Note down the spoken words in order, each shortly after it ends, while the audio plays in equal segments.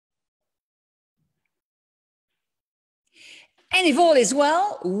And if all is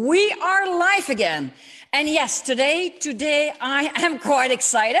well, we are live again. And yes, today I am quite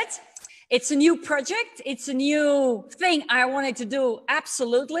excited. It's a new project. It's a new thing I wanted to do,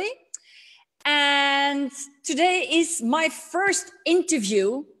 absolutely. And today is my first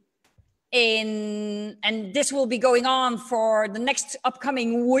interview and this will be going on for the next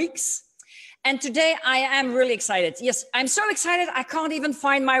upcoming weeks. And today I am really excited. Yes, I'm so excited I can't even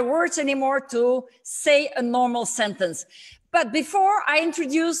find my words anymore to say a normal sentence. But before I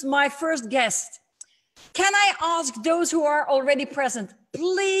introduce my first guest, can I ask those who are already present,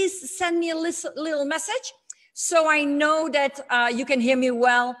 please send me a little message so I know that you can hear me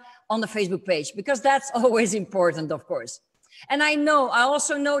well on the Facebook page, because that's always important, of course. And I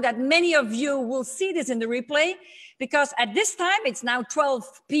also know that many of you will see this in the replay, because at this time, it's now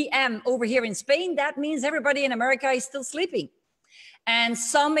 12 p.m. over here in Spain. That means everybody in America is still sleeping. And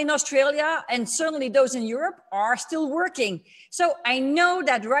some in Australia, and certainly those in Europe, are still working. So I know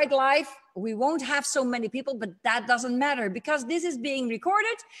that right live, we won't have so many people, but that doesn't matter because this is being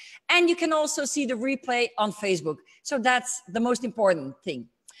recorded and you can also see the replay on Facebook. So that's the most important thing.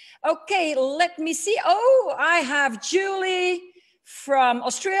 Okay, let me see. Oh, I have Julie from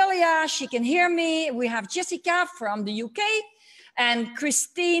Australia. She can hear me. We have Jessica from the UK and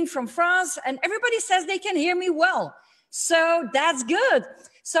Christine from France. And everybody says they can hear me well. So that's good.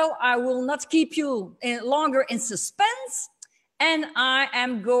 So I will not keep you longer in suspense. And I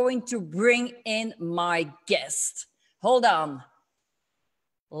am going to bring in my guest. Hold on.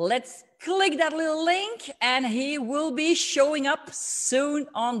 Let's click that little link and he will be showing up soon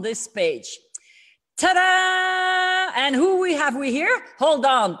on this page. Ta-da! And who have we here? Hold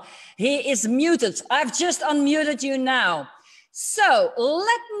on. He is muted. I've just unmuted you now. So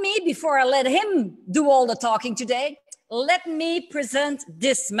let me, before I let him do all the talking today, let me present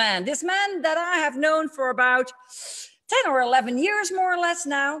this man that I have known for about 10 or 11 years, more or less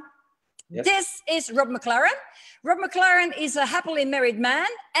now. Yep. This is Rob McLaren. Rob McLaren is a happily married man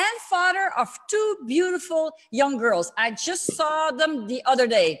and father of two beautiful young girls. I just saw them the other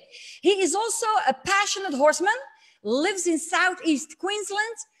day. He is also a passionate horseman, lives in Southeast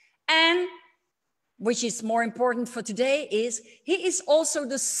Queensland, and which is more important for today is he is also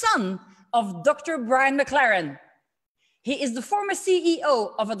the son of Dr. Brian McLaren. He is the former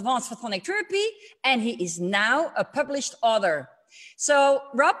CEO of Advanced Photonic Therapy, and he is now a published author. So,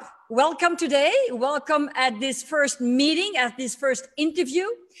 Rob, welcome today. Welcome at this first meeting, at this first interview,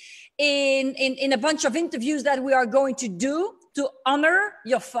 in a bunch of interviews that we are going to do to honor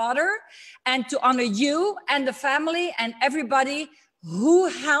your father and to honor you and the family and everybody who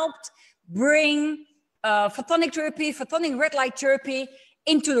helped bring photonic therapy, photonic red light therapy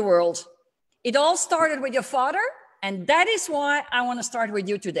into the world. It all started with your father. And that is why I want to start with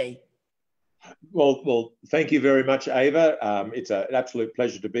you today. Well, thank you very much, Ava. It's an absolute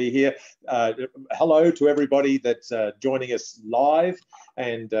pleasure to be here. Hello to everybody that's joining us live,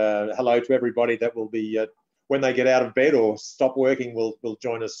 and hello to everybody that will be, when they get out of bed or stop working, will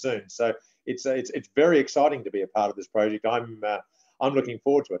join us soon. So it's very exciting to be a part of this project. I'm looking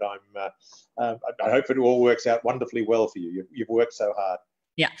forward to it. I hope it all works out wonderfully well for you. You've worked so hard.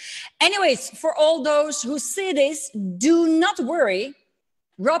 Yeah. Anyways, for all those who see this, do not worry.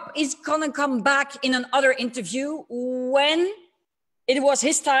 Rob is going to come back in another interview when it was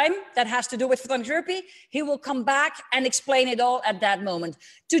his time that has to do with photonic therapy. He will come back and explain it all at that moment.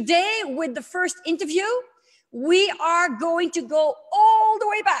 Today, with the first interview, we are going to go all the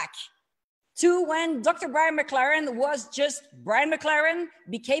way back to when Dr. Brian McLaren was just Brian McLaren,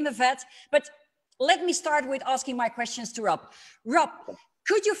 became a vet. But let me start with asking my questions to Rob. Rob,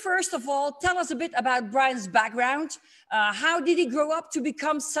 could you first of all tell us a bit about Brian's background? How did he grow up to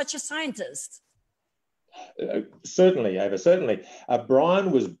become such a scientist? Certainly, Ava, certainly.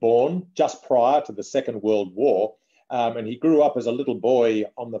 Brian was born just prior to the Second World War, and he grew up as a little boy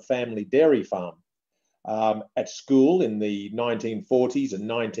on the family dairy farm. At school in the 1940s and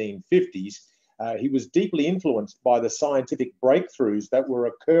 1950s, he was deeply influenced by the scientific breakthroughs that were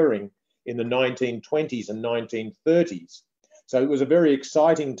occurring in the 1920s and 1930s. So it was a very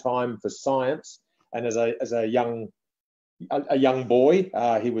exciting time for science, and as a young boy,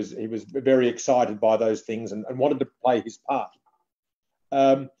 he was very excited by those things and wanted to play his part.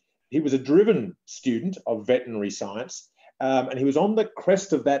 He was a driven student of veterinary science, and he was on the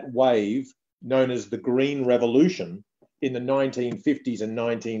crest of that wave known as the Green Revolution in the 1950s and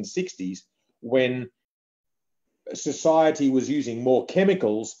 1960s, when society was using more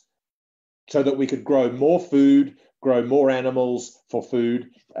chemicals so that we could grow more food, grow more animals for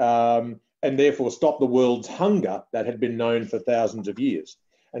food, and therefore stop the world's hunger that had been known for thousands of years.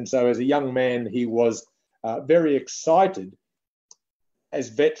 And so as a young man, he was very excited, as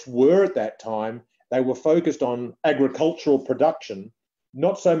vets were at that time. They were focused on agricultural production,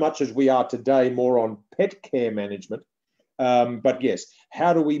 not so much as we are today, more on pet care management. But yes,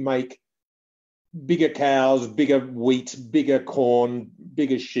 how do we make bigger cows, bigger wheat, bigger corn,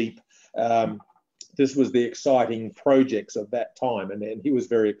 bigger sheep? This was the exciting projects of that time, and he was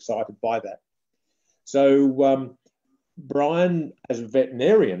very excited by that. So Brian, as a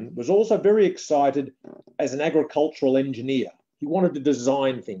veterinarian, was also very excited as an agricultural engineer. He wanted to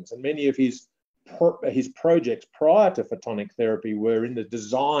design things, and many of his projects prior to photonic therapy were in the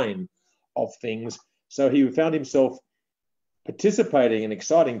design of things. So he found himself participating in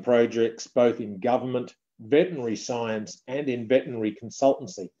exciting projects both in government, veterinary science, and in veterinary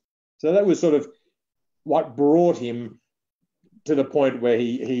consultancy. So that was sort of what brought him to the point where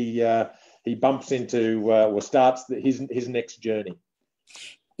he bumps into or starts his next journey.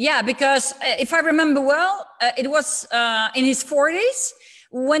 Yeah, because if I remember well, it was in his 40s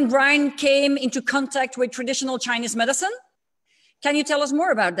when Brian came into contact with traditional Chinese medicine. Can you tell us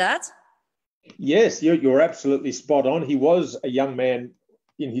more about that? Yes, you're absolutely spot on. He was a young man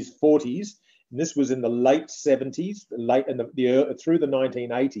in his 40s. And this was in the late 70s, through the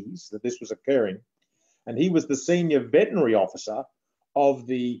 1980s that this was occurring. And he was the senior veterinary officer of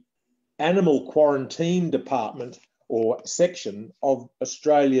the animal quarantine department or section of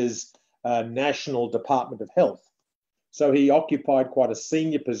Australia's National Department of Health. So he occupied quite a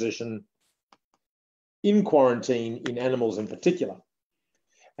senior position in quarantine in animals in particular.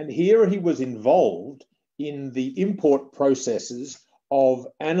 And here he was involved in the import processes of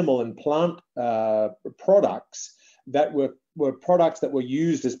animal and plant products that were products that were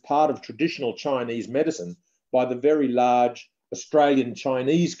used as part of traditional Chinese medicine by the very large Australian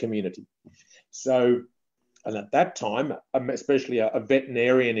Chinese community. So, and at that time, especially a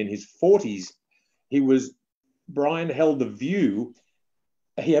veterinarian in his 40s, Brian held the view,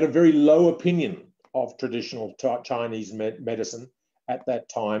 he had a very low opinion of traditional Chinese medicine at that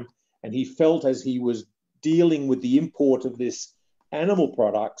time, and he felt as he was dealing with the import of this animal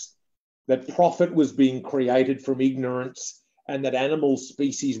products that profit was being created from ignorance and that animal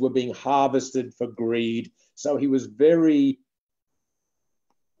species were being harvested for greed. So he was very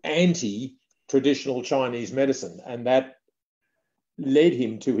anti-traditional Chinese medicine, and that led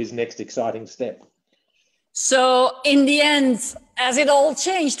him to his next exciting step. So in the end, as it all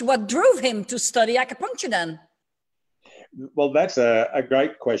changed, what drove him to study acupuncture then? Well, that's a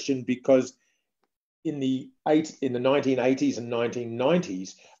great question, because in the 1980s and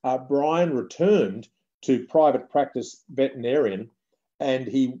 1990s, Brian returned to private practice veterinarian, and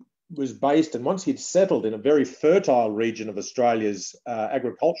he was based, and once he'd settled in a very fertile region of Australia's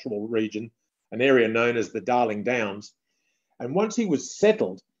agricultural region, an area known as the Darling Downs, and once he was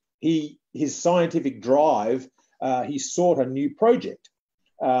settled, his scientific drive, he sought a new project.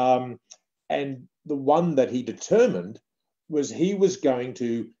 And the one that he determined was he was going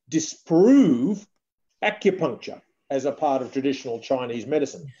to disprove acupuncture as a part of traditional Chinese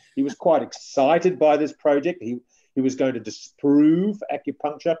medicine. He was quite excited by this project. He was going to disprove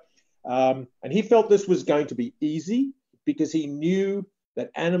acupuncture. And he felt this was going to be easy because he knew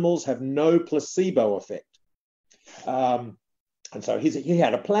that animals have no placebo effect. And so he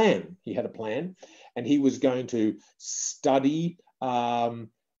had a plan. And he was going to study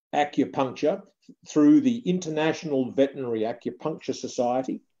acupuncture through the International Veterinary Acupuncture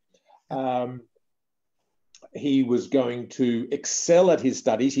Society. He was going to excel at his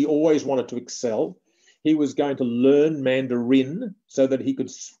studies. He always wanted to excel. He was going to learn Mandarin so that he could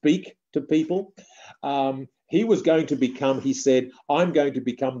speak to people. He was going to become, he said, I'm going to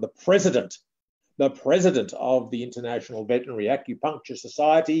become the president of the International Veterinary Acupuncture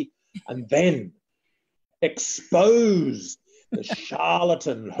Society, and then expose the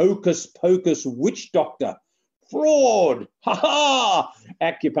charlatan, hocus pocus, witch doctor, fraud,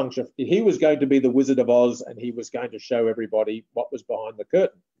 acupuncture. He was going to be the Wizard of Oz, and he was going to show everybody what was behind the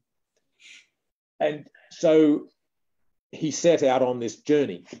curtain. And so he set out on this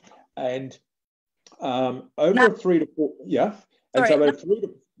journey, and over a 3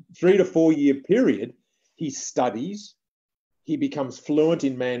 to 4 year period, he studies, he becomes fluent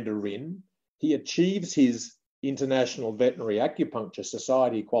in Mandarin, he achieves his International Veterinary Acupuncture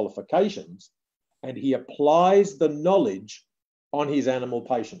Society qualifications, and he applies the knowledge on his animal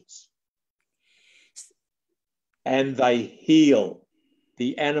patients. And they heal.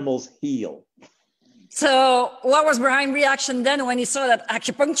 The animals heal. So what was Brian's reaction then when he saw that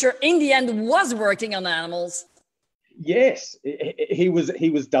acupuncture in the end was working on animals? Yes, he was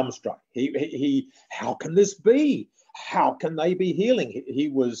dumbstruck. He how can this be? How can they be healing? He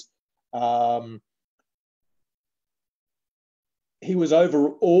was he was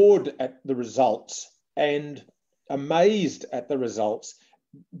overawed at the results and amazed at the results,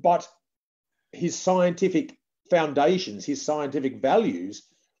 but his scientific foundations, his scientific values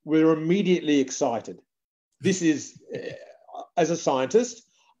were immediately excited. This is, as a scientist,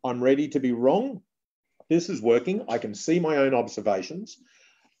 I'm ready to be wrong. This is working. I can see my own observations.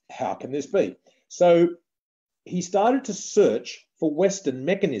 How can this be? So he started to search for Western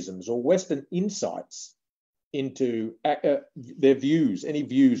mechanisms or Western insights into their views, any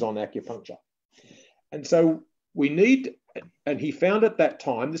views on acupuncture. And so we need, and he found at that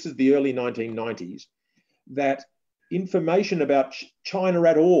time, this is the early 1990s, that information about China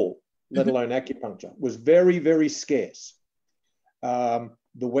at all, let alone acupuncture, was very, very scarce.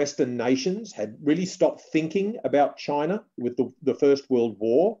 The Western nations had really stopped thinking about China with the First World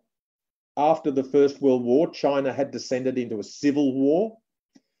War. After the First World War, China had descended into a civil war.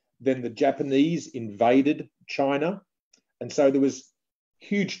 Then the Japanese invaded China. And so there was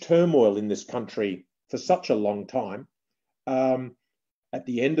huge turmoil in this country for such a long time. At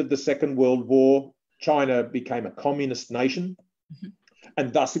the end of the Second World War, China became a communist nation.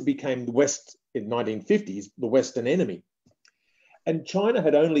 And thus it became the West in the 1950s, the Western enemy. And China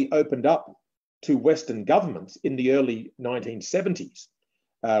had only opened up to Western governments in the early 1970s.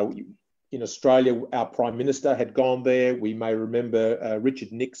 In Australia, our Prime Minister had gone there. We may remember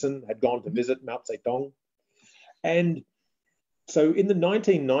Richard Nixon had gone to visit Mao Zedong. And so in the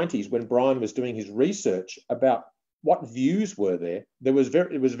 1990s, when Brian was doing his research about what views were there, it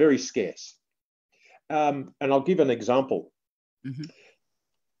was very scarce. And I'll give an example.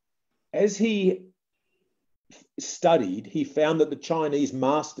 As he studied, he found that the Chinese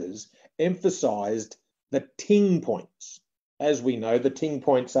masters emphasized the ting points. As we know, the ting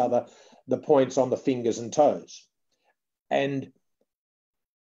points are the points on the fingers and toes. And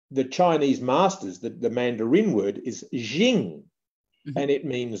the Chinese masters, the Mandarin word is jing, and it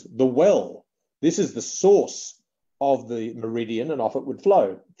means the well. This is the source of the meridian, and off it would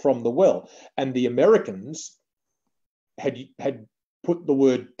flow from the well. And the Americans had put the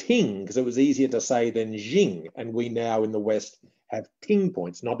word ting because it was easier to say than jing, and we now in the West have ting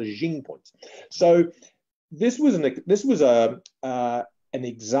points, not a jing points. So this was an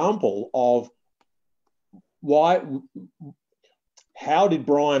example of how did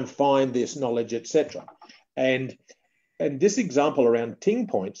Brian find this knowledge, etc. And this example around ting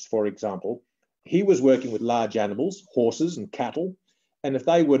points, for example, he was working with large animals, horses and cattle, and if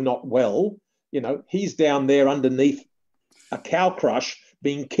they were not well, he's down there underneath a cow crush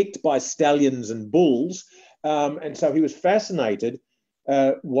being kicked by stallions and bulls. And so he was fascinated.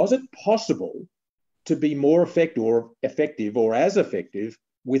 Was it possible to be more effective or as effective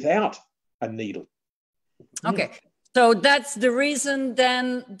without a needle? Okay. So that's the reason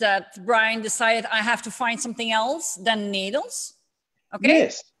then that Brian decided I have to find something else than needles. Okay.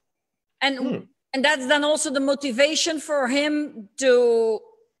 Yes. And that's then also the motivation for him to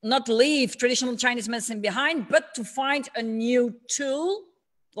not leave traditional Chinese medicine behind, but to find a new tool,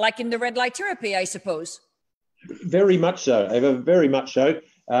 like in the red light therapy, I suppose. Very much so, Eva, very much so.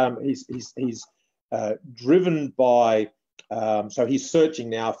 He's driven by, so he's searching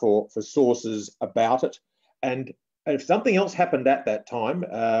now for sources about it. And if something else happened at that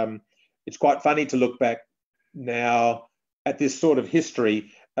time, it's quite funny to look back now at this sort of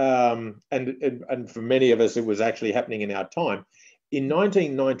history. And for many of us, it was actually happening in our time. In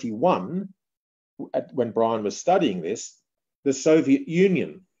 1991, when Brian was studying this, the Soviet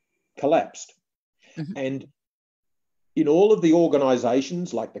Union collapsed. And in all of the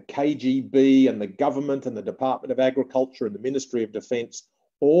organizations like the KGB and the government and the Department of Agriculture and the Ministry of Defense,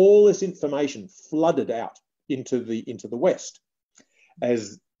 all this information flooded out into the West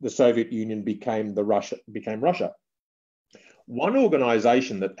as the Soviet Union became Russia. One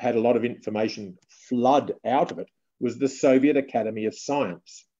organization that had a lot of information flood out of it was the Soviet Academy of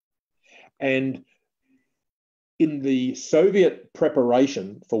Science. And in the Soviet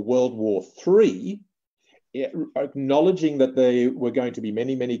preparation for World War III, acknowledging that there were going to be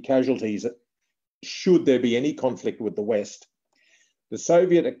many, many casualties should there be any conflict with the West, the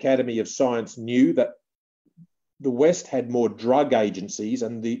Soviet Academy of Science knew that the West had more drug agencies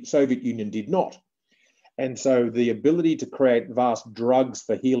and the Soviet Union did not. And so the ability to create vast drugs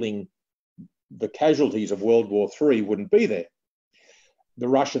for healing the casualties of World War III wouldn't be there. The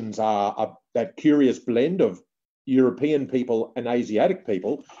Russians are that curious blend of European people and Asiatic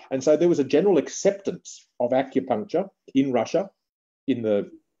people. And so there was a general acceptance of acupuncture in Russia in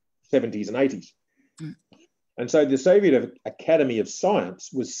the 70s and 80s. And so the Soviet Academy of Science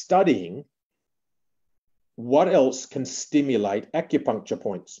was studying what else can stimulate acupuncture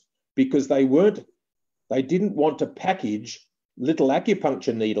points, because they didn't want to package little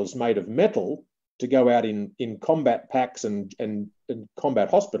acupuncture needles made of metal to go out in combat packs and combat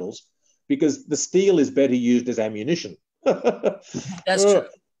hospitals, because the steel is better used as ammunition. That's true.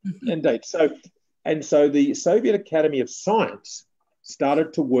 Indeed. So the Soviet Academy of Science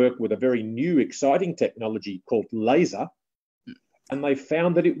started to work with a very new, exciting technology called laser, and they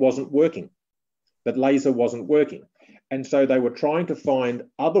found that it wasn't working, that laser wasn't working. And so they were trying to find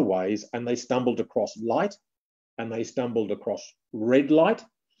other ways, and they stumbled across light, and they stumbled across red light.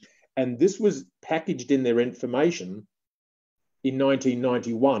 And this was packaged in their information in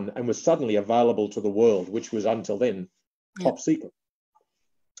 1991 and was suddenly available to the world, which was until then top secret.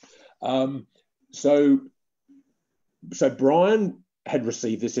 So Brian had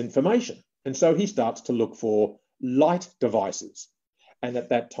received this information, and so he starts to look for light devices. And at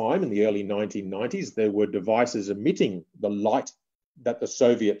that time, in the early 1990s, there were devices emitting the light that the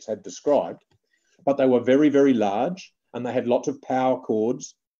Soviets had described, but they were very, very large, and they had lots of power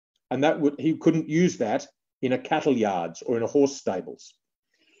cords, and he couldn't use that in a cattle yards or in a horse stables.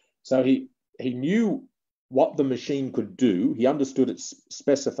 So he knew what the machine could do. He understood its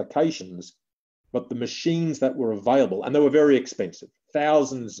specifications, but the machines that were available, and they were very expensive,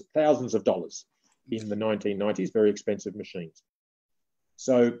 thousands of dollars in the 1990s, very expensive machines.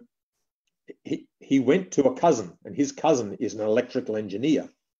 So he went to a cousin, and his cousin is an electrical engineer.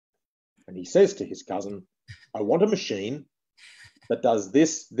 And he says to his cousin, I want a machine that does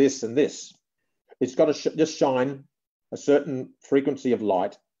this, this, and this. It's got to just shine a certain frequency of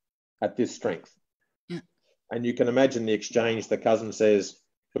light at this strength. Yeah. And you can imagine the exchange. The cousin says,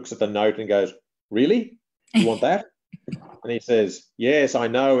 looks at the note and goes, really? You want that? And he says, yes, I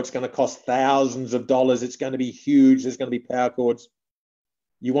know. It's going to cost thousands of dollars. It's going to be huge. There's going to be power cords.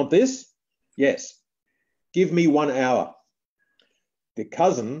 You want this? Yes. Give me 1 hour. The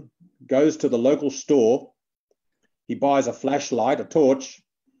cousin goes to the local store. He buys a flashlight, a torch,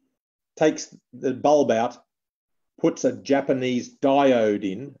 takes the bulb out, puts a Japanese diode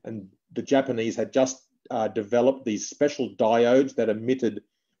in, and the Japanese had just developed these special diodes that emitted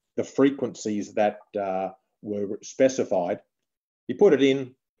the frequencies that were specified. He put it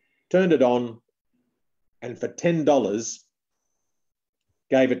in, turned it on, and for $10,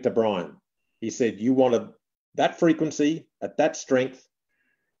 gave it to Brian. He said, you wanted that frequency at that strength.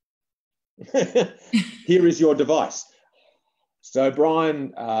 Here is your device. So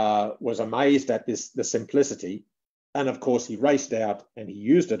Brian was amazed at the simplicity. And of course, he raced out and he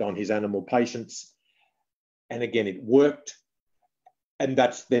used it on his animal patients. And again, it worked. And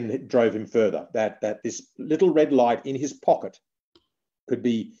that's then it drove him further, that this little red light in his pocket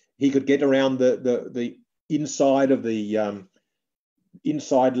he could get around the inside of the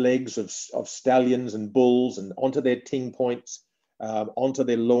inside legs of stallions and bulls and onto their ting points, onto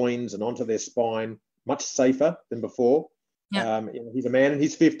their loins and onto their spine, much safer than before. Yeah. He's a man in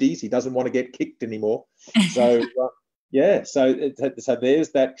his 50s. He doesn't want to get kicked anymore. So, so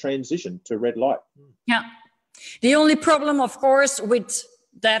there's that transition to red light. Yeah. The only problem, of course, with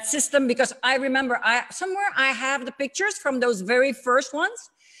that system, because I remember somewhere I have the pictures from those very first ones.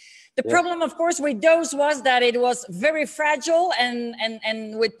 The problem, of course, with those was that it was very fragile and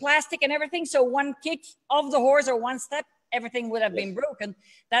with plastic and everything. So one kick of the horse or one step, everything would have been broken.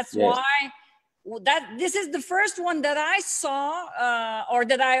 That's why this is the first one that I saw or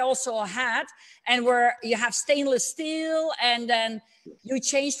that I also had, and where you have stainless steel, and then you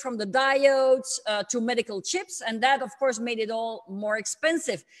changed from the diodes to medical chips, and that of course made it all more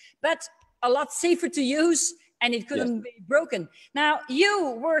expensive, but a lot safer to use, and it couldn't be broken. Now,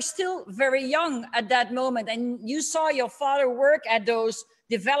 you were still very young at that moment, and you saw your father work at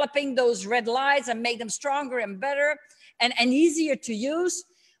developing those red lights and make them stronger and better and easier to use.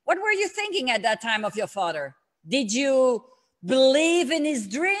 What were you thinking at that time of your father? Did you believe in his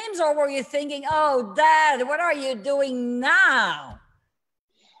dreams, or were you thinking, oh, Dad, what are you doing now?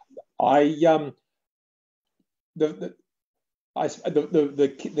 It's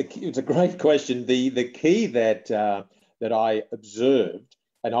a great question. The key that I observed,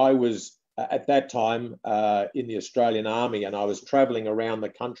 and I was at that time in the Australian Army, and I was traveling around the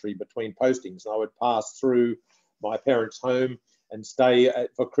country between postings, and I would pass through my parents' home and stay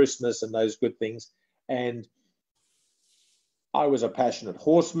for Christmas and those good things. And I was a passionate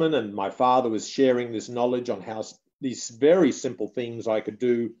horseman, and my father was sharing this knowledge on how these very simple things I could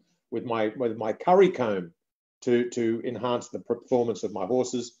do with my curry comb to enhance the performance of my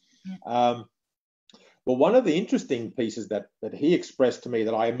horses. Well, one of the interesting pieces that he expressed to me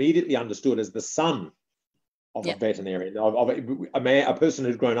that I immediately understood as the son of a veterinarian, of a person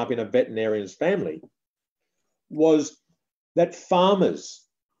who'd grown up in a veterinarian's family, was that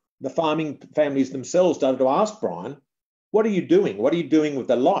the farming families themselves started to ask Brian, what are you doing? What are you doing with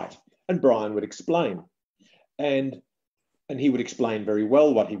the light? And Brian would explain. And he would explain very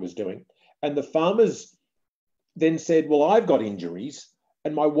well what he was doing. And the farmers then said, well, I've got injuries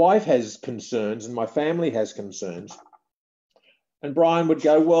and my wife has concerns and my family has concerns. And Brian would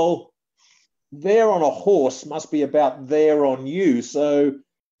go, well, there on a horse must be about there on you. So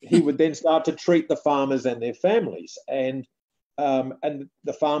he would then start to treat the farmers and their families. And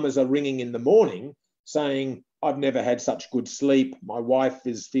the farmers are ringing in the morning saying, I've never had such good sleep. My wife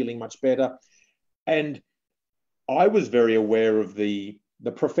is feeling much better. And I was very aware of the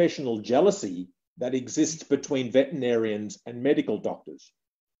professional jealousy that exists between veterinarians and medical doctors.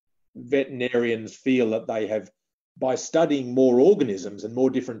 Veterinarians feel that they have, by studying more organisms and more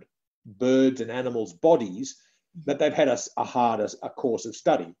different birds and animals' bodies, that they've had a harder course of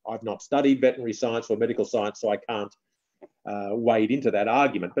study. I've not studied veterinary science or medical science, so I can't wade into that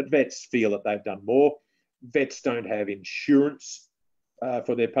argument. But vets feel that they've done more. Vets don't have insurance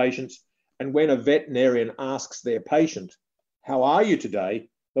for their patients. And when a veterinarian asks their patient, how are you today?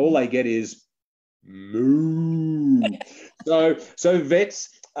 All they get is moo. So vets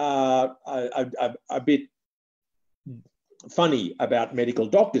are a bit funny about medical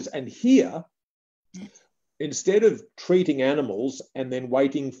doctors. And here, instead of treating animals and then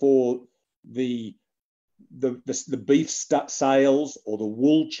waiting for the beef sales or the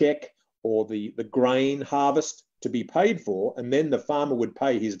wool check or the grain harvest to be paid for, and then the farmer would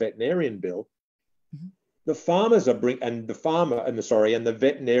pay his veterinarian bill, the farmers are the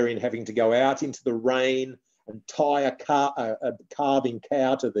veterinarian having to go out into the rain and tie a calving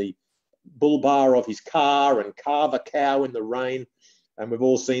cow to the bull bar of his car and carve a cow in the rain. And we've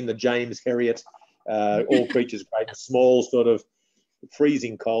all seen the James Herriot, all creatures great and small, sort of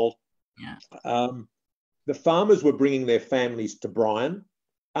freezing cold. Yeah. The farmers were bringing their families to Brian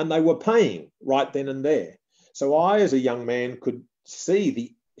and they were paying right then and there. So I, as a young man, could see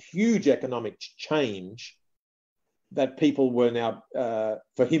the huge economic change that people were now,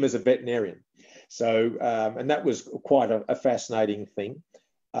 for him as a veterinarian. So, and that was quite a fascinating thing.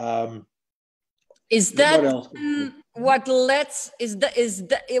 Is that what led,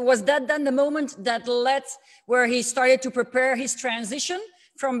 was that then the moment that led where he started to prepare his transition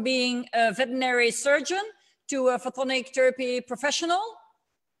from being a veterinary surgeon to a photonic therapy professional?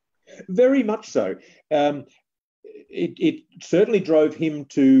 Very much so. It certainly drove him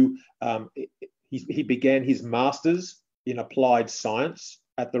to, he began his master's in applied science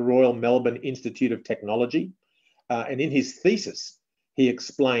at the Royal Melbourne Institute of Technology. And in his thesis, he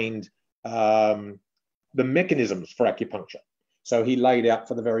explained the mechanisms for acupuncture. So he laid out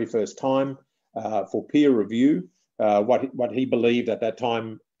for the very first time for peer review what he believed at that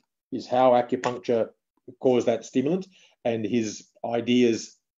time is how acupuncture caused that stimulant, and his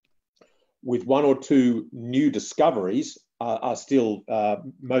ideas with one or two new discoveries are still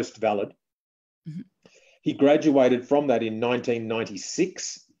most valid. Mm-hmm. He graduated from that in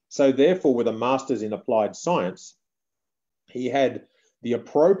 1996. So therefore, with a master's in applied science, he had the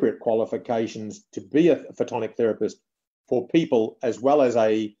appropriate qualifications to be a photonic therapist for people, as well as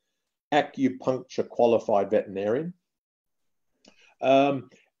a acupuncture qualified veterinarian.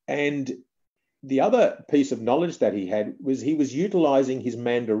 And the other piece of knowledge that he had was he was utilizing his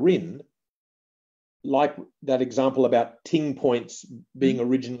Mandarin, like that example about ting points being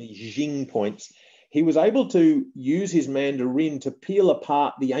originally jing points. He was able to use his Mandarin to peel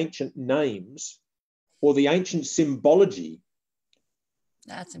apart the ancient names or the ancient symbology.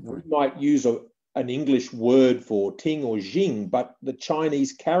 That's important. We might use an English word for ting or jing, but the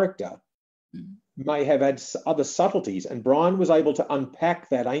Chinese character may have had other subtleties. And Brian was able to unpack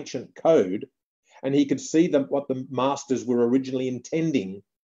that ancient code, and he could see what the masters were originally intending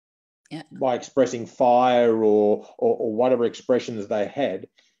by expressing fire or whatever expressions they had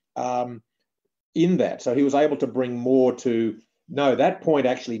in that. So he was able to bring more to, no, that point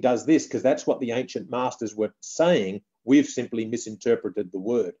actually does this because that's what the ancient masters were saying. We've simply misinterpreted the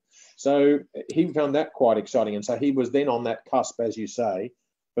word. So he found that quite exciting. And so he was then on that cusp, as you say,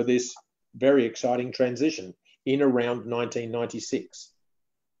 for this very exciting transition in around 1996.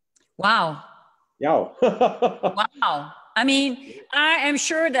 Wow. Yeah. Wow. I mean, I am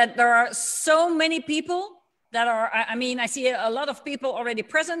sure that there are so many people that are, I mean, I see a lot of people already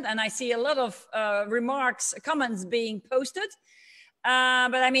present, and I see a lot of remarks, comments being posted.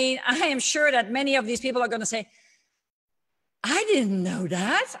 But I mean, I am sure that many of these people are going to say, I didn't know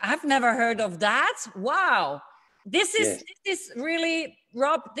that. I've never heard of that. Wow. This is really,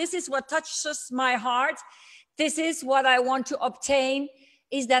 Rob, this is what touches my heart. This is what I want to obtain,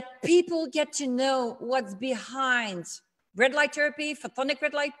 is that people get to know what's behind red light therapy, photonic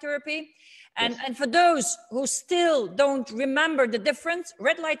red light therapy. And, Yes. and for those who still don't remember the difference,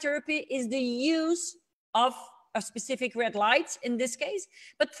 red light therapy is the use of a specific red light in this case.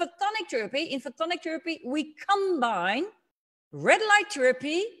 But in photonic therapy, we combine red light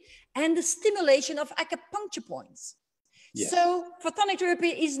therapy and the stimulation of acupuncture points. Yes. So photonic therapy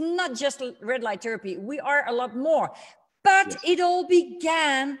is not just red light therapy. We are a lot more. But it all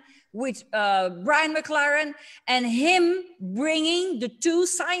began with Brian McLaren and him bringing the two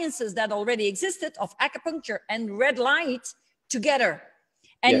sciences that already existed of acupuncture and red light together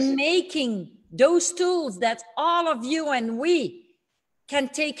and making those tools that all of you and we can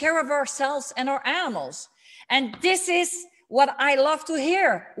take care of ourselves and our animals. And this is what I love to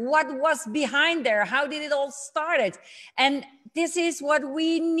hear. What was behind there? How did it all started? And this is what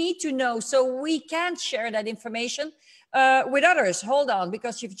we need to know so we can share that information with others. Hold on,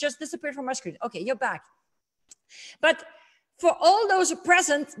 because you've just disappeared from my screen. Okay, you're back. But for all those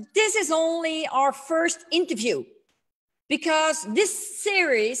present, this is only our first interview, because this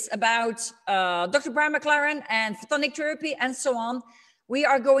series about Dr. Brian McLaren and photonic therapy and so on, we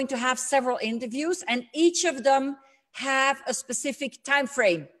are going to have several interviews, and each of them have a specific time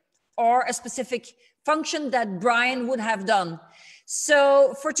frame or a specific function that Brian would have done.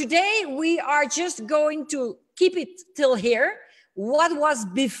 So for today, we are just going to keep it till here. What was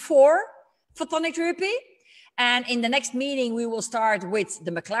before photonic therapy? And in the next meeting, we will start with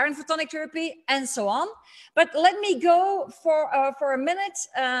the McLaren photonic therapy and so on. But let me go for a minute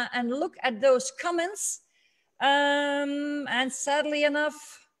and look at those comments. And sadly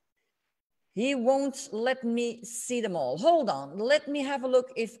enough, he won't let me see them all. Hold on, let me have a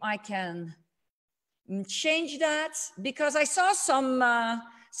look if I can change that, because I saw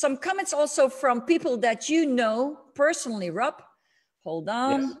some comments also from people that you know personally, Rob. Hold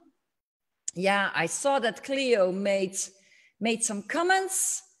on. Yes. Yeah, I saw that Cleo made some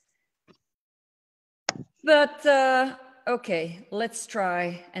comments. But okay, let's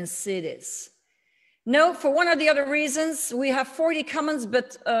try and see this. No, for one or the other reasons, we have 40 comments,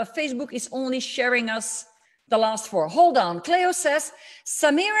 but Facebook is only sharing us the last 4. Hold on. Cleo says,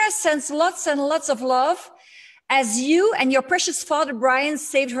 Samira sends lots and lots of love as you and your precious father, Brian,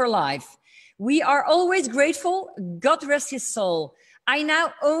 saved her life. We are always grateful. God rest his soul. I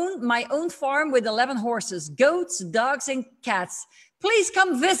now own my own farm with 11 horses, goats, dogs, and cats. Please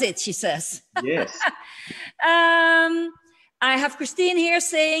come visit, she says. Yes. I have Christine here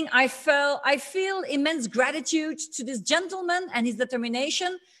saying, I feel immense gratitude to this gentleman and his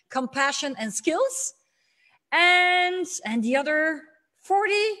determination, compassion, and skills. And the other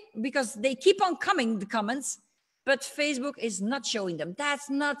 40, because they keep on coming, the comments, but Facebook is not showing them. That's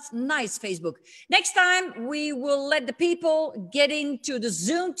not nice, Facebook. Next time, we will let the people get into the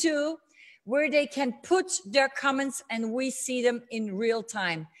Zoom too, where they can put their comments and we see them in real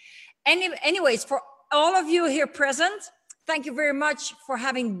time. Anyways, for all of you here present, thank you very much for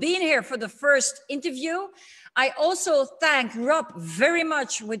having been here for the first interview. I also thank Rob very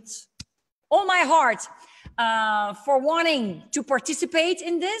much with all my heart for wanting to participate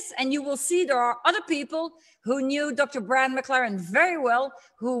in this. And you will see there are other people who knew Dr. Brian McLaren very well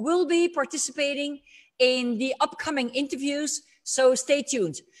who will be participating in the upcoming interviews. So stay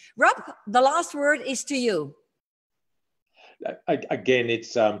tuned. Rob, the last word is to you. Again,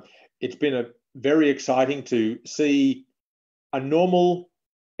 it's been very exciting to see a normal,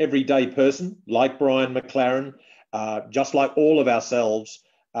 everyday person like Brian McLaren, just like all of ourselves,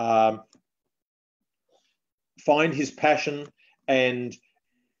 find his passion and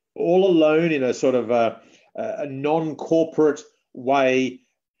all alone in a sort of a non-corporate way,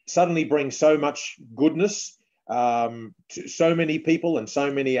 suddenly bring so much goodness to so many people and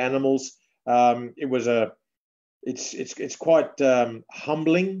so many animals. It's quite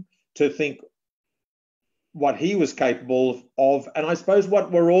humbling to think what he was capable of, and I suppose what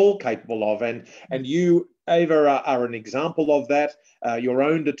we're all capable of. And you, Ava, are an example of that, your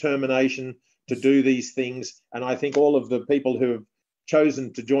own determination to do these things. And I think all of the people who have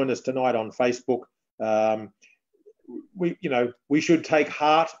chosen to join us tonight on Facebook, we should take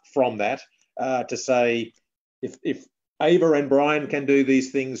heart from that to say, if Ava and Brian can do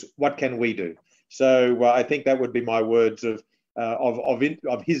these things, what can we do? So I think that would be my words of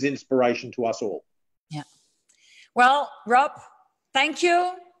his inspiration to us all. Yeah. Well, Rob, thank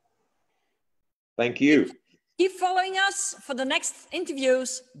you. Thank you. Keep following us for the next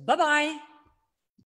interviews. Bye-bye.